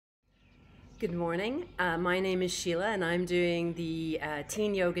Good morning. My name is Sheila, and I'm doing the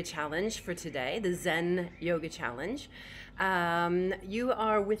Teen Yoga Challenge for today, the Zen Yoga Challenge. You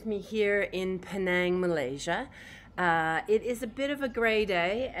are with me here in Penang, Malaysia. It is a bit of a gray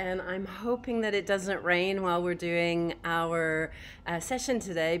day, and I'm hoping that it doesn't rain while we're doing our session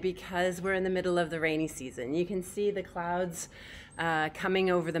today because we're in the middle of the rainy season. You can see the clouds coming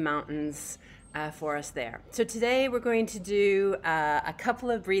over the mountains for us there. So today we're going to do a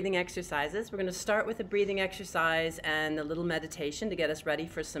couple of breathing exercises. We're going to start with a breathing exercise and a little meditation to get us ready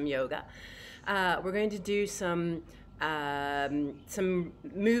for some yoga. We're going to do some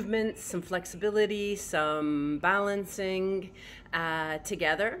movements, some flexibility, some balancing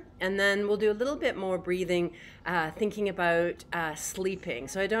together, and then we'll do a little bit more breathing, thinking about sleeping.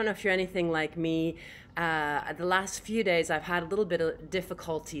 So I don't know if you're anything like me. The last few days I've had a little bit of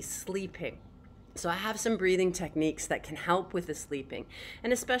difficulty sleeping. So I have some breathing techniques that can help with the sleeping.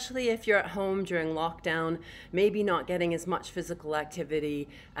 And especially if you're at home during lockdown, maybe not getting as much physical activity,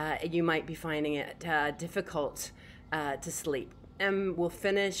 you might be finding it difficult to sleep. And we'll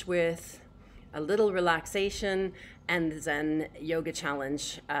finish with a little relaxation and the Zen Yoga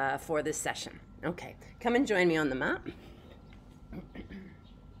Challenge for this session. Okay, come and join me on the mat.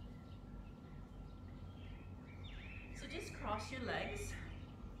 So just cross your legs.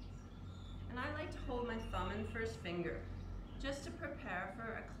 And I like to hold my thumb and first finger just to prepare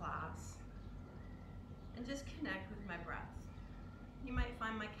for a class and just connect with my breath. You might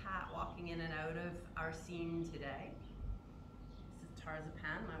find my cat walking in and out of our scene today. This is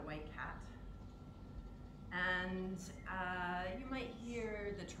Tarzan, my white cat. And you might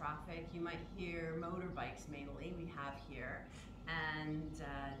hear the traffic, you might hear motorbikes mainly we have here, and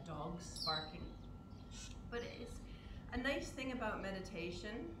dogs barking. But it's a nice thing about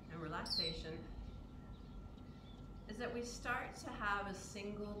meditation and relaxation is that we start to have a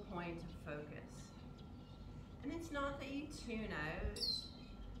single point of focus. And it's not that you tune out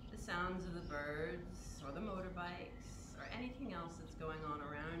the sounds of the birds or the motorbikes or anything else that's going on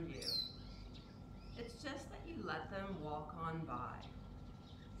around you. It's just that you let them walk on by.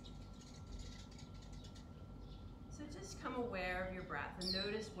 So just come aware of your breath and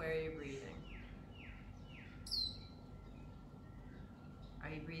notice where you're breathing. Are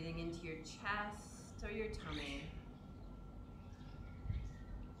you breathing into your chest or your tummy?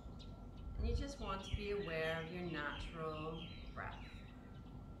 And you just want to be aware of your natural breath.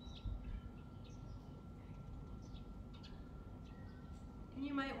 And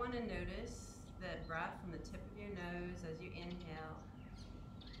you might want to notice that breath from the tip of your nose as you inhale.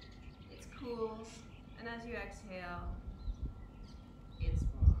 It's cool, and as you exhale, it's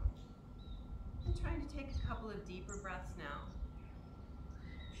warm. And trying to take a couple of deeper breaths now.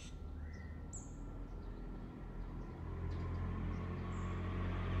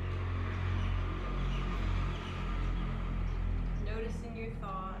 Noticing your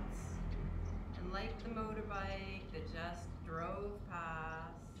thoughts, and like the motorbike that just drove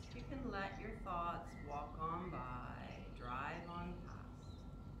past, you can let your thoughts walk on by, drive on past.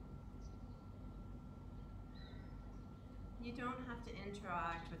 You don't have to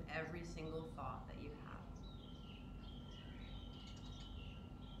interact with every single thought that you have.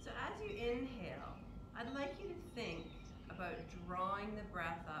 So as you inhale, I'd like you to think about drawing the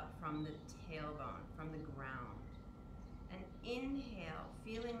breath up from the tailbone, from the ground. And inhale,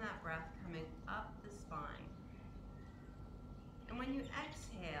 feeling that breath coming up the spine. And when you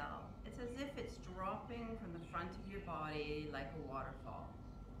exhale, it's as if it's dropping from the front of your body like a waterfall.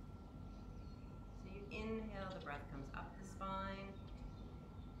 So you inhale, the breath comes up the spine.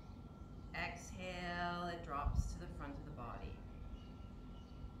 Exhale, it drops to the front of the body.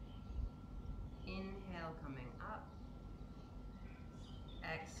 Inhale, coming up.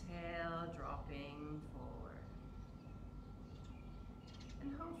 Exhale, dropping forward. And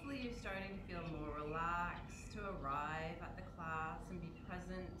hopefully you're starting to feel more relaxed to arrive at the class and be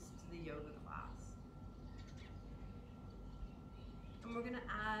present to the yoga class. And we're going to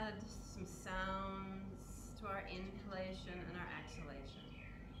add some sounds to our inhalation and our exhalation.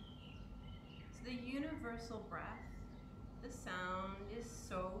 So the universal breath, the sound is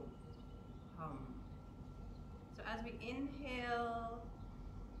so, hum. So as we inhale,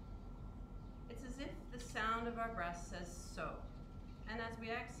 it's as if the sound of our breath says so. And as we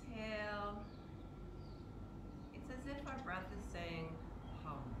exhale, it's as if our breath is saying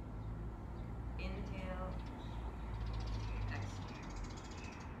hum. Inhale, exhale.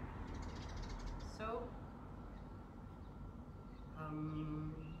 So,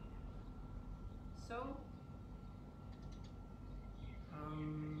 hum. So,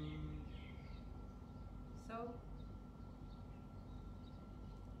 hum. So,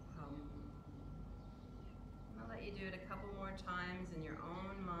 hum. it a couple more times in your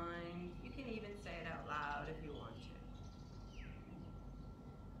own mind. You can even say it out loud if you want to.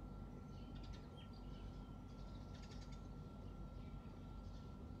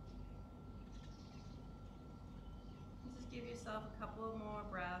 Just give yourself a couple more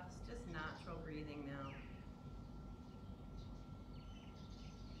breaths, just natural breathing now.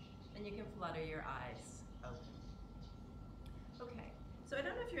 And you can flutter your eyes open. Okay, so I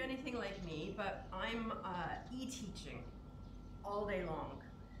don't know if you're anything like me, but I'm e-teaching all day long.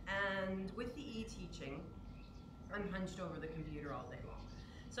 And with the e-teaching, I'm hunched over the computer all day long.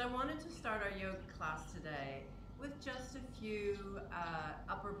 So I wanted to start our yoga class today with just a few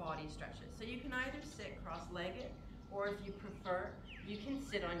upper body stretches. So you can either sit cross-legged, or if you prefer, you can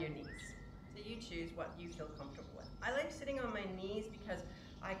sit on your knees. So you choose what you feel comfortable with. I like sitting on my knees because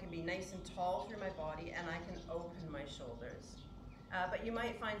I can be nice and tall through my body and I can open my shoulders. But you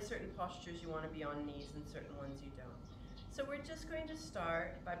might find certain postures you want to be on knees and certain ones you don't. So we're just going to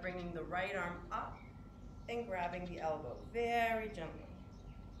start by bringing the right arm up and grabbing the elbow very gently.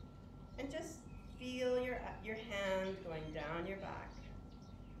 And just feel your hand going down your back.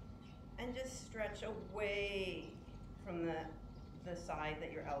 And just stretch away from the side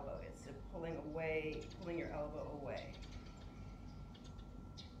that your elbow is. So pulling your elbow away.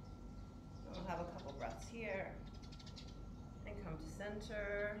 We'll have a couple breaths here. And come to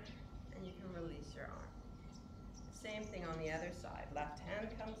center, and you can release your arm. Same thing on the other side. Left hand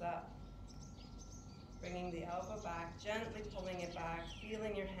comes up, bringing the elbow back, gently pulling it back,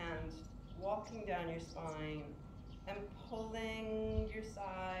 feeling your hand walking down your spine, and pulling your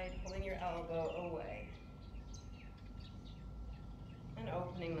side, pulling your elbow away. And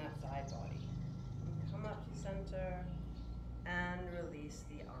opening that side body. And come up to center, and release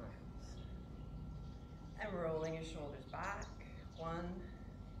the arms. And rolling your shoulders back. 1,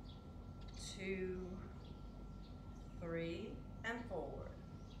 2, 3, and forward.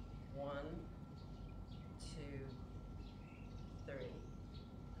 1, 2, 3.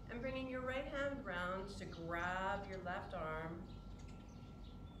 And bringing your right hand round to grab your left arm.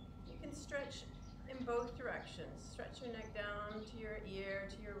 You can stretch in both directions. Stretch your neck down to your ear,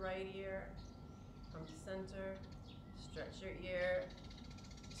 to your right ear. Come to center. Stretch your ear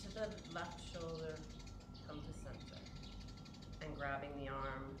to the left shoulder. Come to center. And grabbing the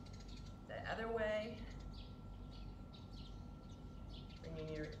arm the other way.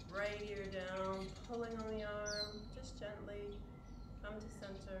 Bringing your right ear down, pulling on the arm, just gently. Come to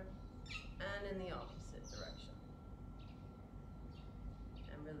center. And in the opposite direction.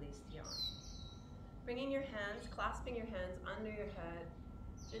 And release the arm. Bringing your hands, clasping your hands under your head,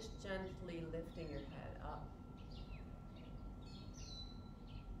 just gently lifting your head up.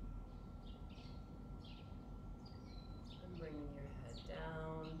 And bringing your head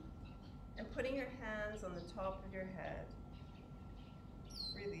down. And putting your hands on the top of your head,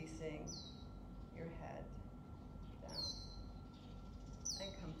 releasing your head down.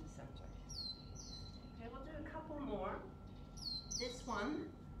 And come to center. Okay, we'll do a couple more. This one,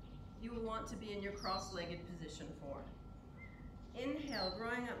 you will want to be in your cross-legged position for. Inhale,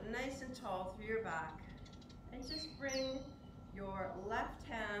 growing up nice and tall through your back. And just bring your left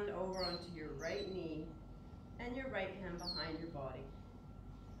hand over onto your right knee and your right hand behind your body.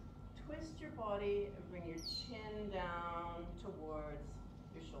 Twist your body and bring your chin down towards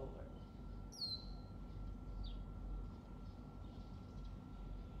your shoulder.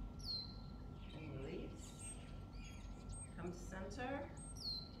 And release. Come to center.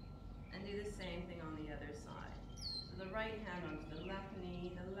 And do the same thing on the other side. So the right hand onto the left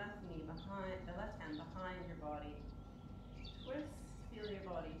knee behind, the left hand behind your body. Twist, feel your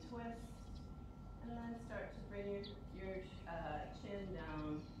body twist. And then start to bring your chin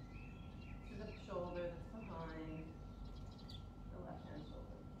down to the shoulder that's behind the left hand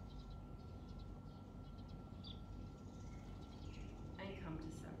shoulder. And come to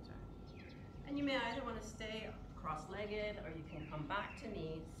center. And you may either want to stay cross-legged or you can come back to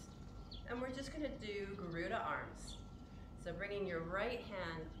knees. And we're just going to do Garuda arms. So bringing your right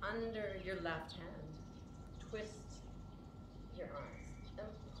hand under your left hand, twist your arms and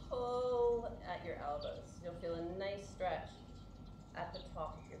pull at your elbows. You'll feel a nice stretch at the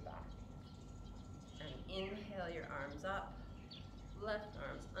top of your back. And inhale your arms up, left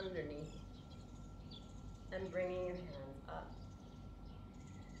arms underneath, and bringing your hands up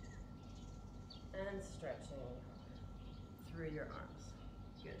and stretching through your arms.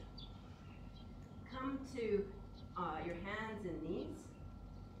 Good. Come to your hands and knees.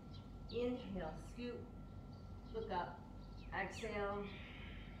 Inhale, scoop, look up. Exhale,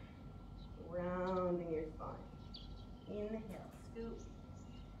 rounding your spine. Inhale, scoop,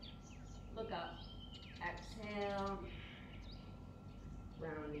 look up. Exhale. Inhale,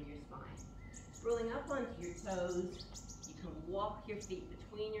 rounding your spine. Rolling up onto your toes, you can walk your feet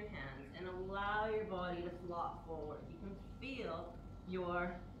between your hands and allow your body to flop forward. You can feel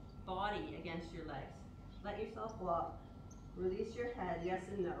your body against your legs. Let yourself flop. Release your head, yes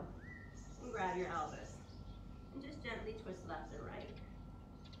and no. And grab your elbows. And just gently twist left and right.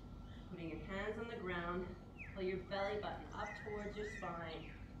 Putting your hands on the ground, pull your belly button up towards your spine,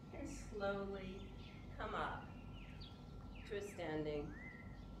 and slowly come up to a standing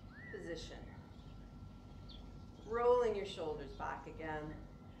position. Rolling your shoulders back again.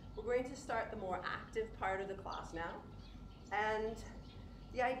 We're going to start the more active part of the class now. And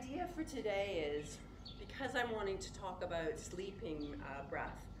the idea for today is, because I'm wanting to talk about sleeping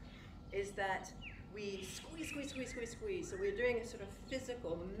breath, is that we squeeze, squeeze, squeeze, squeeze, squeeze. So we're doing a sort of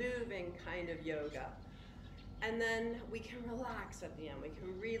physical, moving kind of yoga. And then we can relax at the end. We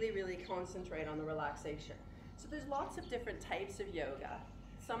can really, really concentrate on the relaxation. So there's lots of different types of yoga.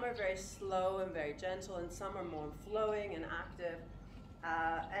 Some are very slow and very gentle, and some are more flowing and active.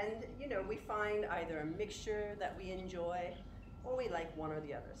 And you know, we find either a mixture that we enjoy, or we like one or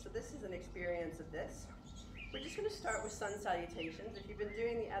the other. So this is an experience of this. We're just going to start with sun salutations. If you've been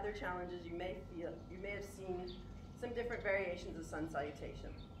doing the other challenges, you may have seen some different variations of sun salutation.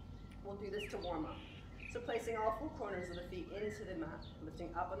 We'll do this to warm up. So placing all four corners of the feet into the mat, lifting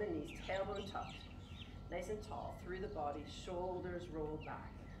up on the knees, tailbone tucked, nice and tall through the body, shoulders rolled back.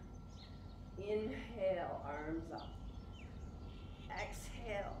 Inhale, arms up.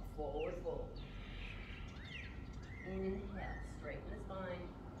 Exhale, forward fold. Inhale, straighten the spine.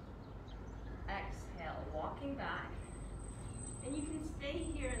 Exhale, walking back. And you can stay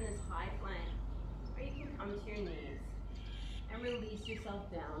here in this high plank, or you can come to your knees and release yourself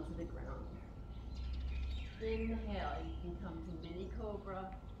down to the ground. Inhale, you can come to mini cobra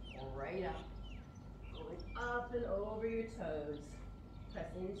or right up. Going up and over your toes. Press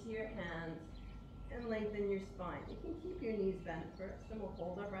into your hands and lengthen your spine. You can keep your knees bent first, and we'll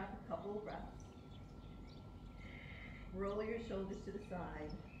hold our breath a couple of breaths. Roll your shoulders to the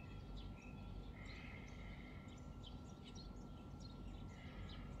side.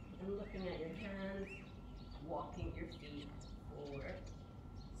 And looking at your hands, walking your feet forward.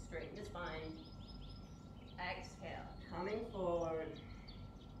 Straighten the spine. Exhale, coming forward.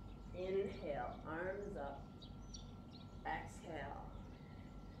 Inhale, arms up. Exhale.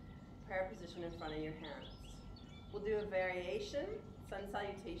 Prayer position in front of your hands. We'll do a variation, sun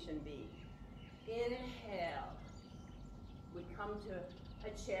salutation B. Inhale. We come to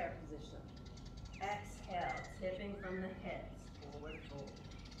a chair position. Exhale, tipping from the hips, forward fold.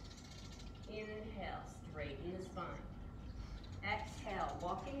 Inhale, straighten the spine. Exhale,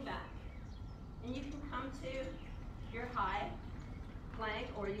 walking back. And you can come to your high plank,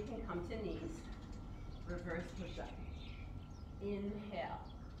 or you can come to knees. Reverse push-up. Inhale,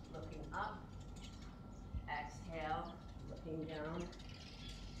 looking up. Exhale, looking down.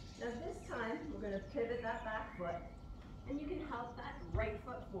 Now this time, we're going to pivot that back foot, and you can help that right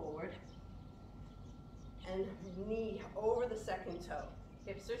foot forward and knee over the second toe.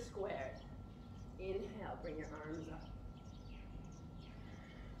 Hips are squared. Inhale, bring your arms up.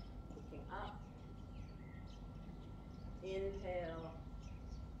 Looking up. Inhale,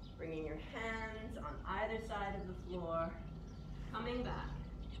 bringing your hands on either side of the floor, coming back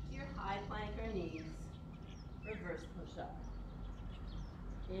to your high plank or knees, reverse push-up.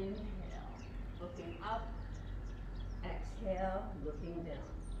 Inhale, looking up, exhale, looking down.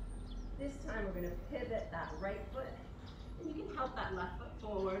 This time we're going to pivot that right foot, and you can help that left foot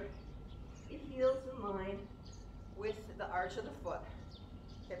forward. It heels in line with the arch of the foot.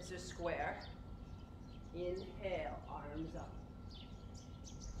 Hips are square. Inhale, arms up.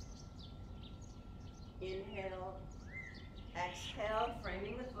 Inhale, exhale,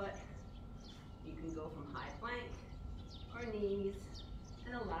 framing the foot. You can go from high plank or knees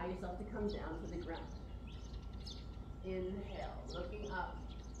and allow yourself to come down to the ground. Inhale, looking up,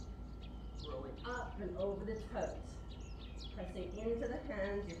 rolling up and over the toes. Pressing into the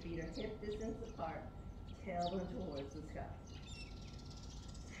hands, your feet are hip distance apart, tailbone towards the sky.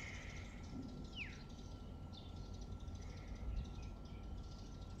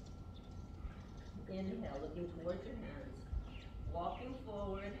 Inhale, looking towards your hands, walking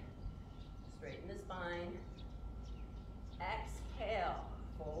forward, straighten the spine. Exhale,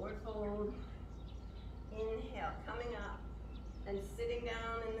 forward fold. Inhale, coming up and sitting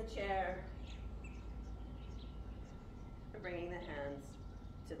down in the chair. And bringing the hands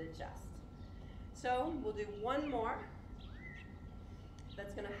to the chest. So we'll do one more.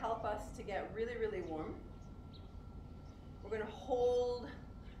 That's going to help us to get really, really warm. We're going to hold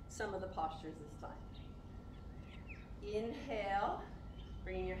some of the postures this time. Inhale,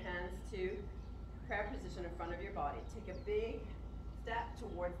 bringing your hands to prayer position in front of your body. Take a big step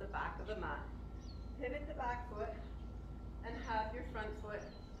towards the back of the mat. Pivot the back foot and have your front foot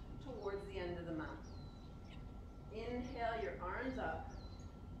towards the end of the mat. Inhale your arms up,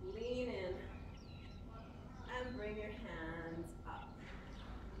 lean in, and bring your hands up.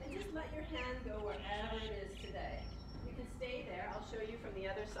 And just let your hand go wherever it is today. You can stay there. I'll show you from the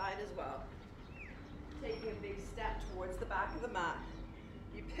other side as well. Taking a big step towards the back of the mat.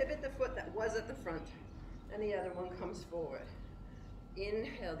 You pivot the foot that was at the front, and the other one comes forward.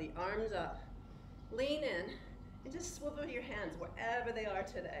 Inhale, the arms up. Lean in, and just swivel your hands wherever they are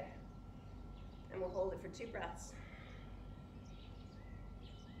today. And we'll hold it for 2 breaths.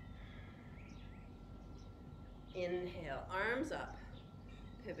 Inhale, arms up.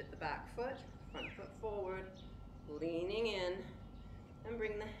 Pivot the back foot, front foot forward, leaning in, and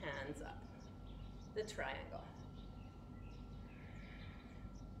bring the hands up. The triangle.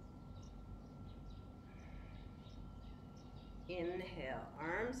 Inhale,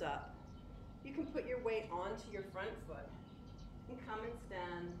 arms up. You can put your weight onto your front foot and come and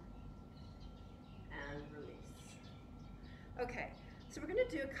stand and release. Okay, so we're going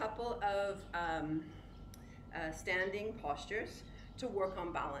to do a couple of standing postures to work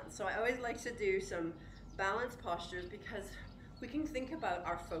on balance. So I always like to do some balance postures because we can think about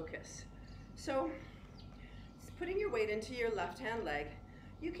our focus. So putting your weight into your left hand leg,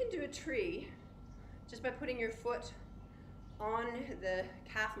 you can do a tree just by putting your foot on the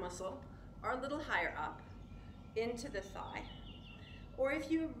calf muscle or a little higher up into the thigh. Or if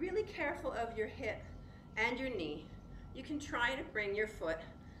you're really careful of your hip and your knee, you can try to bring your foot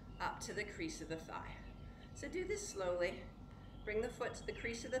up to the crease of the thigh. So do this slowly. Bring the foot to the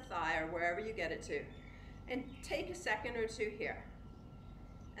crease of the thigh or wherever you get it to. And take a second or two here.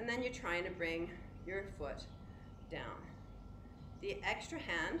 And then you're trying to bring your foot down. The extra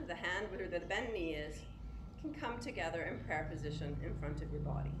hand, the hand where the bent knee is, can come together in prayer position in front of your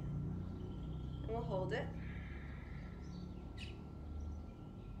body. And we'll hold it.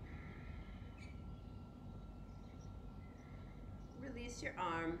 Release your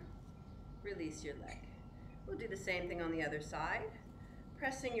arm, release your leg. We'll do the same thing on the other side.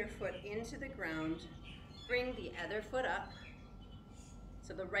 Pressing your foot into the ground, bring the other foot up.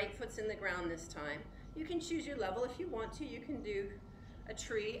 So the right foot's in the ground this time. You can choose your level if you want to. You can do a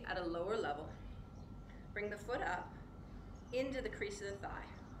tree at a lower level. Bring the foot up into the crease of the thigh.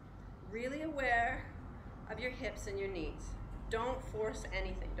 Really aware of your hips and your knees. Don't force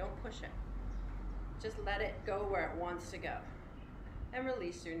anything, don't push it. Just let it go where it wants to go. And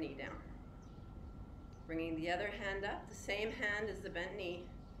release your knee down. Bringing the other hand up, the same hand as the bent knee,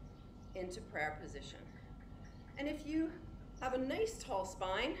 into prayer position. And if you have a nice tall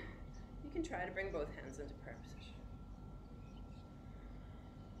spine, you can try to bring both hands into prayer position.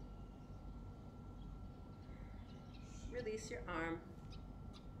 Release your arm,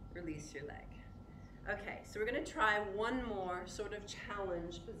 release your leg. Okay, so we're going to try one more sort of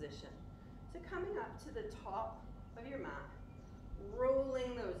challenge position. So coming up to the top of your mat,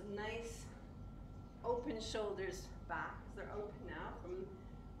 rolling those nice open shoulders back, because they're open now from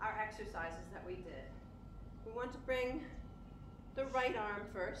our exercises that we did. We want to bring the right arm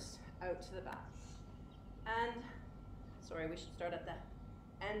first out to the back. And, sorry, we should start at the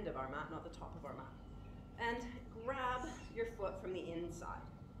end of our mat, not the top of our mat. And grab your foot from the inside.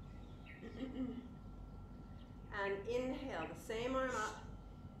 And inhale, the same arm up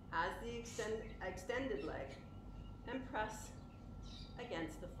as the extended leg, and press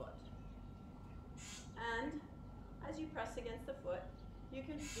against the foot. And as you press against the foot, you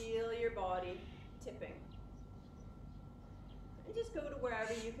can feel your body tipping. And just go to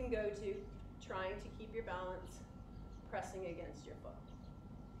wherever you can go to, trying to keep your balance, pressing against your foot.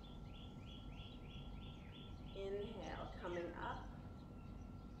 Inhale, coming up,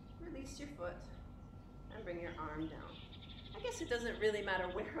 release your foot, and bring your arm down. I guess it doesn't really matter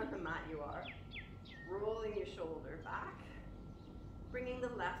where on the mat you are. Rolling your shoulder back, bringing the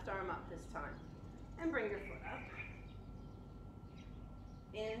left arm up this time, and bring your foot up.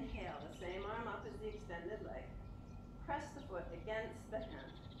 Inhale, the same arm up as the extended leg. Press the foot against the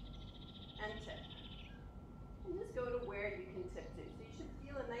hand, and tip. And just go to where you can tip to. So you should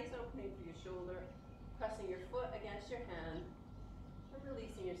feel a nice opening for your shoulder, pressing your foot against your hand, and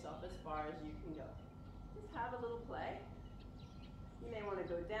releasing yourself as far as you can go. Just have a little play. You may want to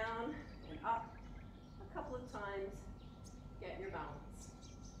go down and up a couple of times, get your balance.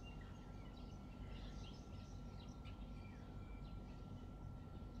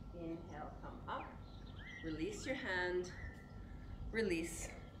 Inhale, come up, release your hand, release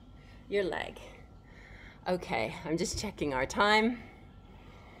your leg. Okay, I'm just checking our time.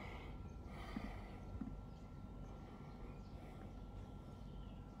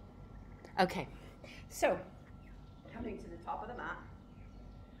 Okay, so coming to the top of the mat,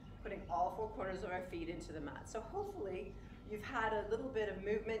 putting all four corners of our feet into the mat. So hopefully you've had a little bit of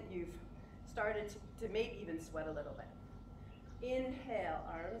movement, you've started to maybe even sweat a little bit. Inhale,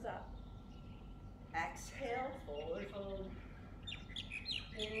 arms up. Exhale, forward fold.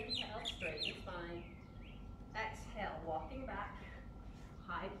 Inhale, straighten spine. Exhale, walking back.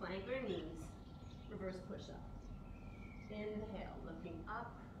 High plank or knees. Reverse push-up. Inhale, looking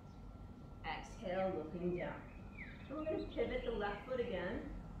up. Exhale, looking down. So we're going to pivot the left foot again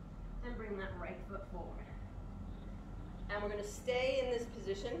and bring that right foot forward. And we're going to stay in this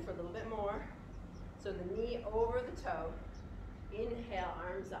position for a little bit more. So the knee over the toe. Inhale,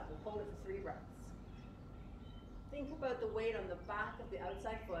 arms up. We'll hold it for 3 breaths. Think about the weight on the back of the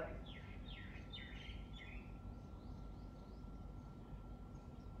outside foot.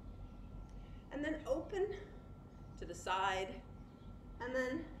 And then open to the side, and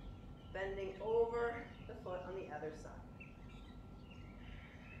then bending over the foot on the other side.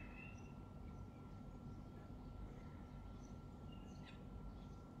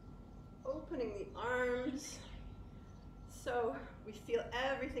 Opening the arms so we feel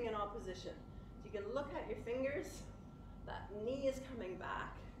everything in opposition. So you can look at your fingers, that knee is coming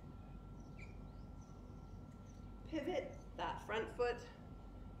back. Pivot that front foot,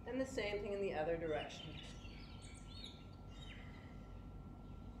 and the same thing in the other direction.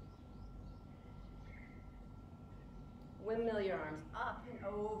 Windmill your arms up and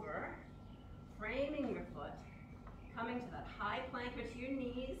over, framing your foot, coming to that high plank or to your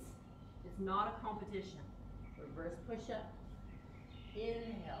knees. It's not a competition. Reverse push-up.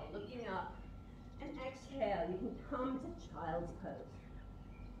 Inhale, looking up, and exhale. You can come to child's pose.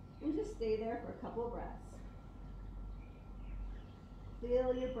 And just stay there for a couple of breaths.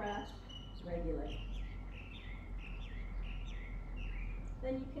 Feel your breath regulate.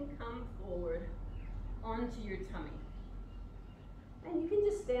 Then you can come forward onto your tummy. And you can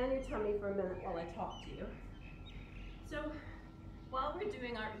just stay on your tummy for a minute while I talk to you. So while we're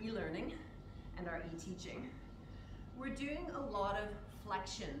doing our e-learning and our e-teaching, we're doing a lot of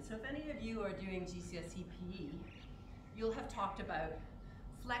flexion. So if any of you are doing GCSE PE, you'll have talked about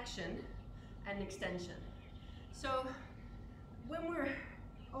flexion and extension. So when we're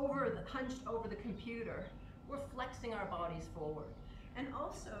hunched over the computer, we're flexing our bodies forward. And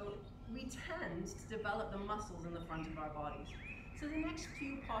also, we tend to develop the muscles in the front of our bodies. So the next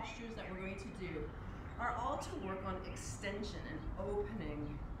few postures that we're going to do are all to work on extension and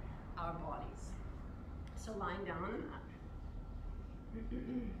opening our bodies. So lying down on the mat,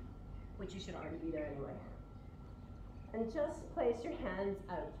 which you should already be there anyway. And just place your hands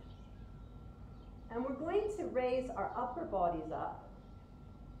out. And we're going to raise our upper bodies up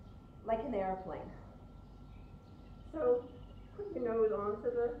like an airplane. So put your nose onto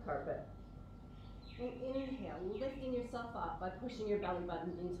the carpet. And inhale, lifting yourself up by pushing your belly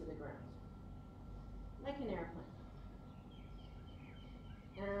button into the ground. Like an airplane.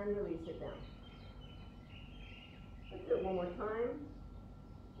 And release it down. Let's do it one more time.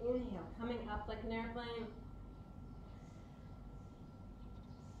 Inhale, coming up like an airplane.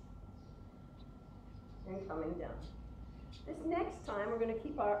 And coming down. This next time, we're going to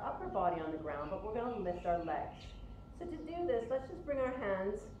keep our upper body on the ground, but we're going to lift our legs. So to do this, let's just bring our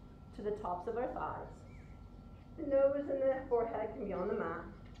hands to the tops of our thighs. The nose and the forehead can be on the mat.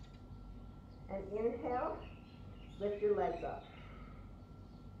 And inhale, lift your legs up.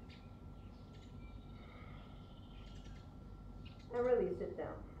 And release it down.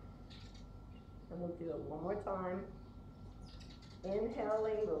 And we'll do it one more time.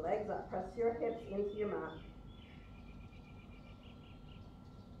 Inhaling the legs up, press your hips into your mat.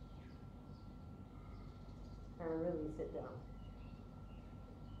 And release it down.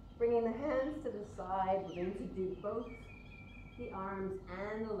 Bringing the hands to the side, we're going to do both the arms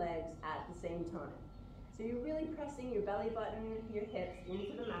and the legs at the same time. So you're really pressing your belly button, your hips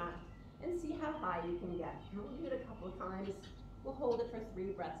into the mat, and see how high you can get. And we'll do it a couple of times. We'll hold it for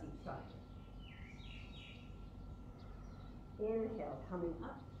 3 breaths each time. Inhale, coming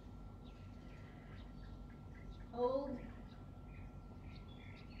up. Hold.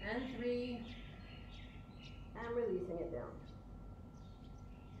 And 3. And releasing it down.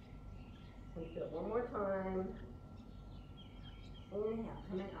 Let's do it one more time. Inhale,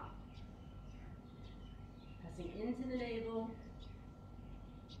 coming up. Pressing into the navel.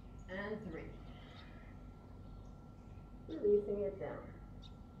 And 3. Releasing it down.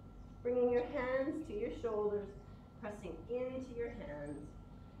 Bringing your hands to your shoulders, pressing into your hands,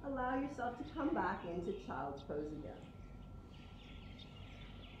 allow yourself to come back into child's pose again.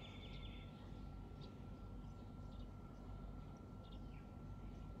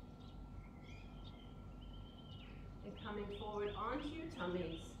 And coming forward onto your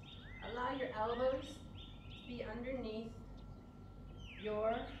tummies, allow your elbows to be underneath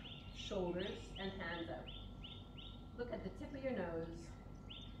your shoulders and hands out. Look at the tip of your nose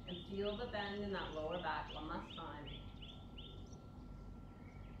and feel the bend in that lower back one last time.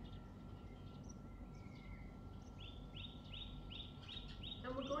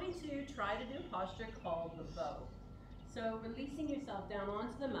 And we're going to try to do a posture called the bow. So releasing yourself down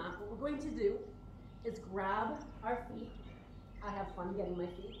onto the mat, what we're going to do is grab our feet. I have fun getting my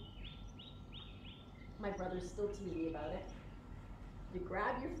feet. My brother's still teasing me about it. You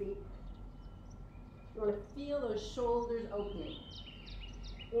grab your feet. You want to feel those shoulders opening.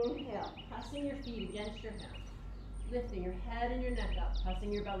 Inhale, pressing your feet against your hands. Lifting your head and your neck up,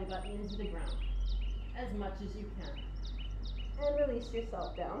 pressing your belly button into the ground as much as you can. And release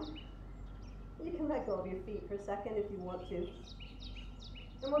yourself down. You can let go of your feet for a second if you want to. And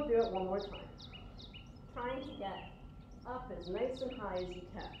we'll do it one more time. Trying to get up as nice and high as you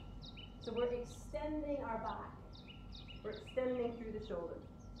can. So we're extending our back. We're extending through the shoulders.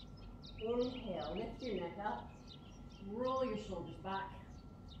 Inhale, lift your neck up. Roll your shoulders back.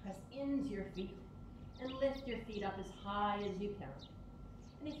 Press into your feet. And lift your feet up as high as you can.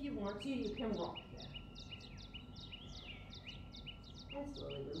 And if you want to, you can rock there. And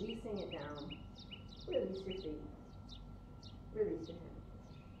slowly releasing it down. Release your feet. Release your hands.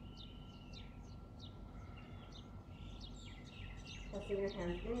 Pressing your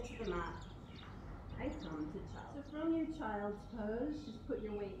hands into the mat. And come to child. So from your child's pose, just put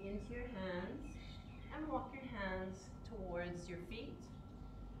your weight into your hands and walk your hands towards your feet.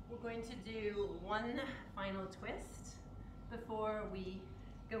 We're going to do one final twist before we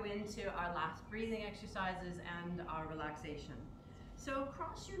go into our last breathing exercises and our relaxation. So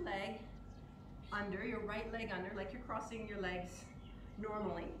cross your leg under, your right leg under, like you're crossing your legs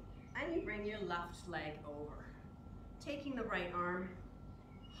normally, and you bring your left leg over. Taking the right arm,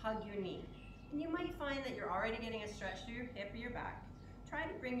 hug your knee. And you might find that you're already getting a stretch through your hip or your back. Try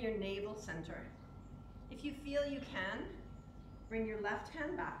to bring your navel center. If you feel you can, bring your left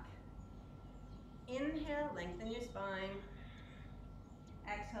hand back. Inhale, lengthen your spine.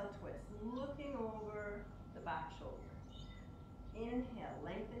 Exhale, twist, looking over the back shoulder. Inhale,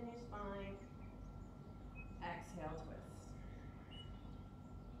 lengthen your spine. Exhale, twist.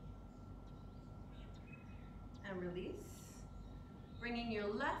 And release. Bringing your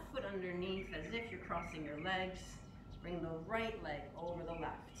left foot underneath as if you're crossing your legs. Bring the right leg over the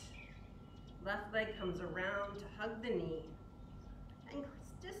left. Left leg comes around to hug the knee. And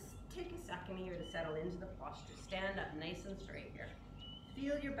just take a second here to settle into the posture. Stand up nice and straight here.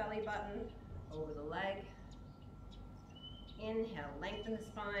 Feel your belly button over the leg. Inhale, lengthen the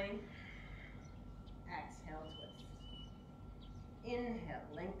spine. Exhale, twist. Inhale,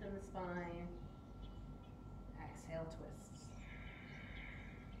 lengthen the spine. Exhale, twist.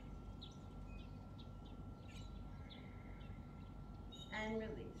 And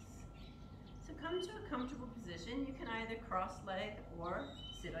release. So come to a comfortable position. You can either cross-leg or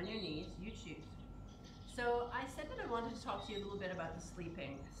sit on your knees, you choose. So I said that I wanted to talk to you a little bit about the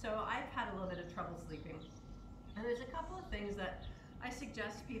sleeping. So I've had a little bit of trouble sleeping. And there's a couple of things that I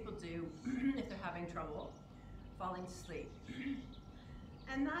suggest people do if they're having trouble falling to sleep.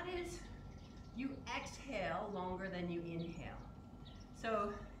 And that is you exhale longer than you inhale.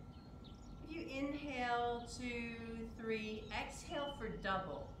 So if you inhale 2, 3, exhale for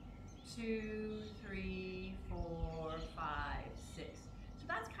double. 2, 3, 4, 5, 6. So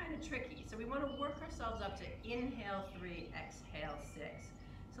that's kind of tricky. So we want to work ourselves up to inhale 3, exhale 6.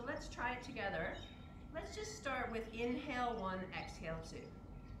 So let's try it together. Let's just start with inhale 1, exhale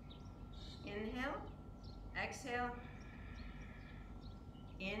 2. Inhale, exhale,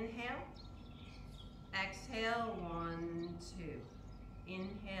 inhale, exhale 1, 2.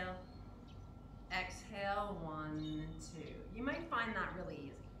 Inhale, exhale 1, 2. You might find that really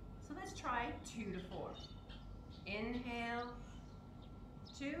easy. So let's try 2 to 4. Inhale,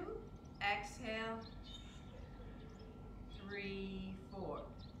 2, exhale, 3, 4.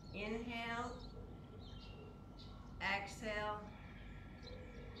 Inhale, exhale,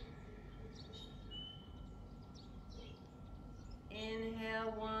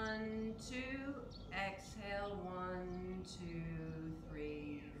 inhale 1, 2, exhale 1, 2,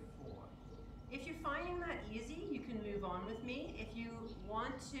 3, 4. If you're finding that easy, you can move on with me. If you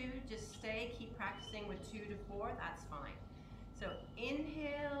want to just stay, keep practicing with 2 to 4, that's fine. So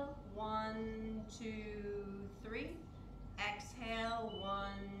inhale 1, 2, 3, Exhale, 1,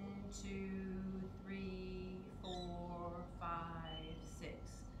 2, 3, 4, 5, 6.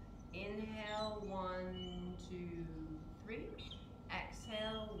 Inhale, 1, 2, 3.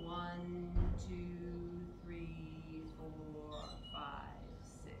 Exhale, 1, 2, 3, 4, 5,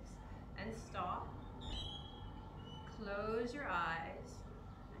 6. And stop. Close your eyes.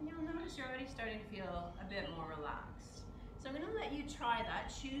 And you'll notice you're already starting to feel a bit more relaxed. So I'm going to let you try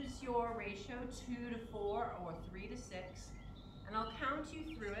that. Choose your ratio, 2 to 4 or 3 to 6. And I'll count you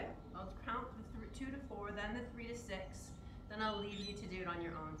through it. I'll count the 2 to 4, then the 3 to 6. Then I'll leave you to do it on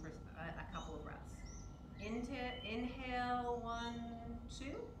your own for a couple of breaths. Inhale, 1, 2.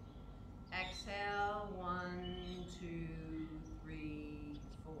 Exhale, 1, 2, 3,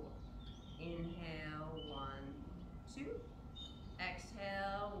 4. Inhale, 1, 2.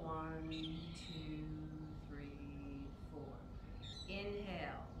 Exhale, 1, 2, 3, 4.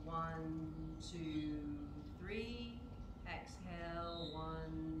 Inhale, 1, 2, 3. Exhale,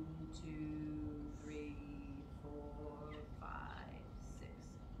 1, 2, 3, 4, 5, 6.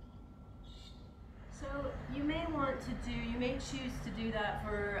 So you may want to do, you may choose to do that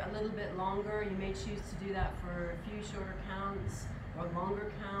for a little bit longer. You may choose to do that for a few shorter counts or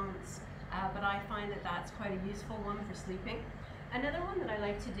longer counts. But I find that that's quite a useful one for sleeping. Another one that I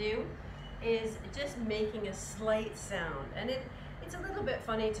like to do is just making a slight sound. And it's a little bit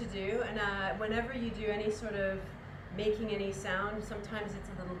funny to do. And whenever you do any sort of making any sound, sometimes it's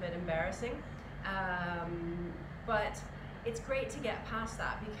a little bit embarrassing. But it's great to get past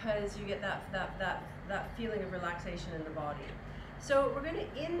that because you get that feeling of relaxation in the body. So we're going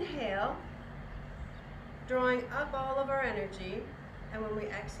to inhale, drawing up all of our energy. And when we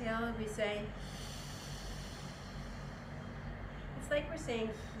exhale, we say, it's like we're saying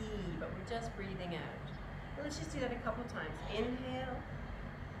he, but we're just breathing out. And let's just do that a couple times. Inhale,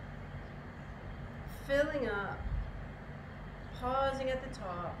 filling up, pausing at the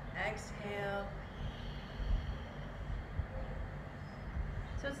top, exhale.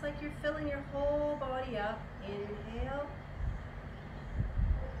 So it's like you're filling your whole body up. Inhale.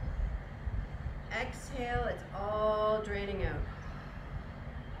 Exhale, it's all draining out.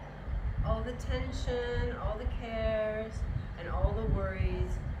 All the tension, all the cares, and all the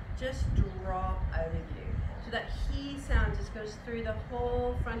worries just drop out of you. So that he sound just goes through the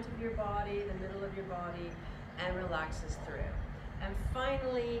whole front of your body, the middle of your body, and relaxes through. And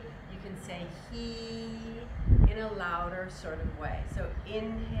finally, you can say he in a louder sort of way. So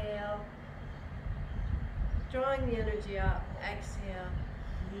inhale, drawing the energy up, exhale,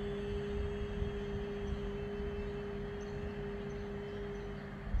 he.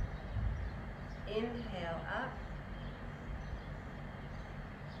 Inhale up,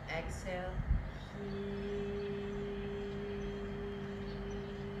 exhale,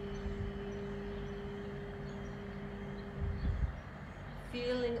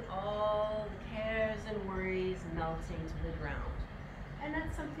 feeling all the cares and worries melting to the ground. And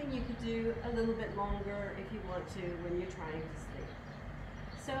that's something you could do a little bit longer if you want to when you're trying to sleep.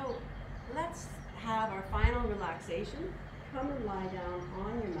 So let's have our final relaxation. Come and lie down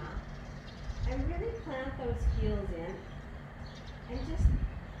on your mat. And really plant those heels in and just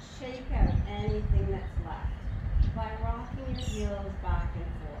shake out anything that's left by rocking your heels back and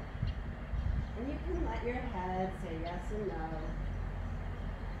forth. And you can let your head say yes and no.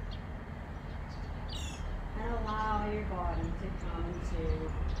 And allow your body to come to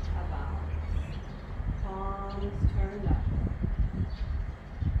a balance. Palms turned up.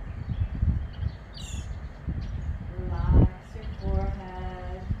 Relax your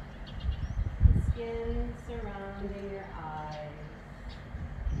forehead. Skin surrounding your eyes.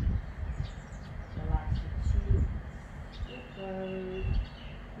 Relax your cheeks, your throat,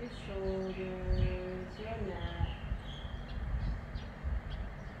 your shoulders, your neck,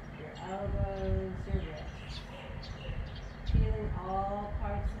 your elbows, your wrists. Feeling all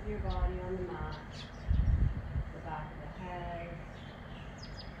parts of your body on the mat. The back of the head,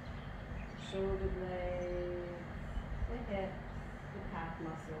 shoulder blades, the hips, the calf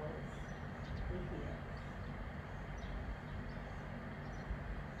muscles.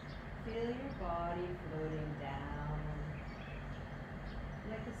 Feel your body floating down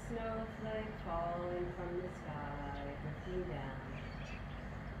like a snowflake falling from the sky, drifting down.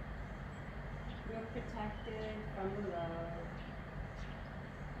 You're protected from below.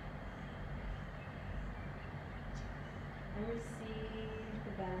 And receive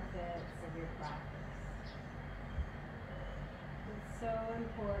the benefits of your practice. It's so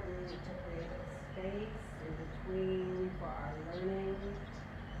important to create a space in between for our learning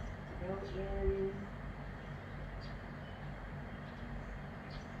to go in,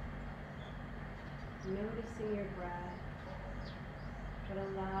 noticing your breath, but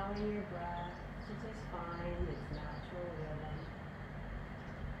allowing your breath to just find its natural rhythm.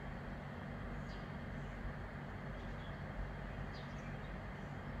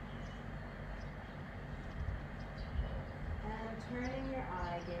 And turning your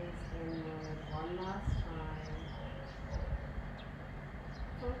eye gaze inward one last time.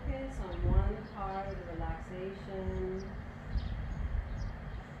 Focus on one part of the relaxation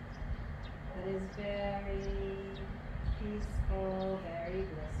that is very peaceful, very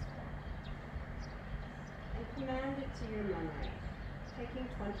blissful. And command it to your memory, taking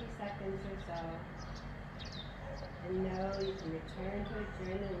 20 seconds or so. And know you can return to it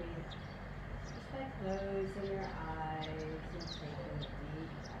during the week just by closing your eyes and taking a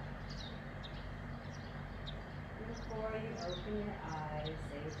deep breath. And before you open your eyes,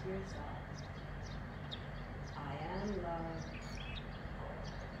 say to yourself, I am love.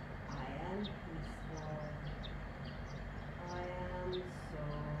 I am peaceful. I am so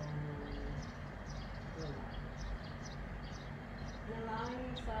relaxed. And allowing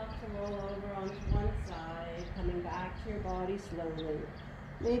yourself to roll over onto one side, coming back to your body slowly.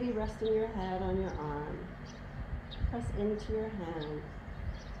 Maybe resting your head on your arm. Press into your hand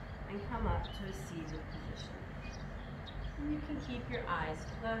and come up to a seated position. And you can keep your eyes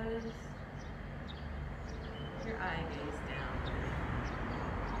closed, your eye gaze down.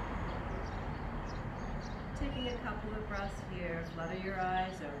 Taking a couple of breaths here, flutter your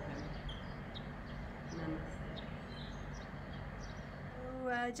eyes open. Namaste.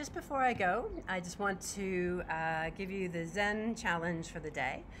 So, just before I go, I just want to give you the Zen challenge for the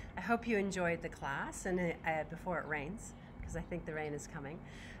day. I hope you enjoyed the class, and before it rains, because I think the rain is coming.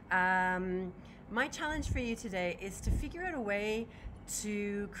 My challenge for you today is to figure out a way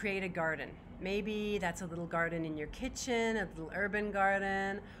to create a garden. Maybe that's a little garden in your kitchen, a little urban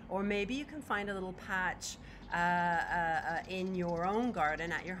garden, or maybe you can find a little patch in your own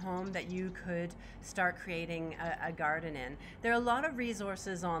garden at your home that you could start creating a garden in. There are a lot of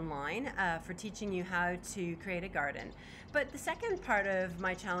resources online for teaching you how to create a garden. But the second part of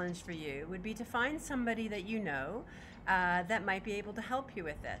my challenge for you would be to find somebody that you know that might be able to help you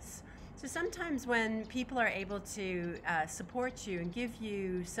with this. So sometimes when people are able to support you and give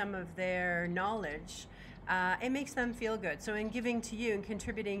you some of their knowledge, it makes them feel good. So in giving to you and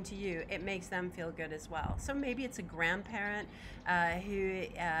contributing to you, it makes them feel good as well. So maybe it's a grandparent who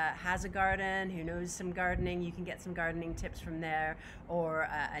has a garden, who knows some gardening. You can get some gardening tips from there, or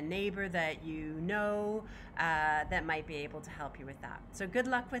a neighbor that you know that might be able to help you with that. So good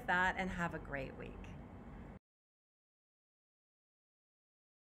luck with that and have a great week.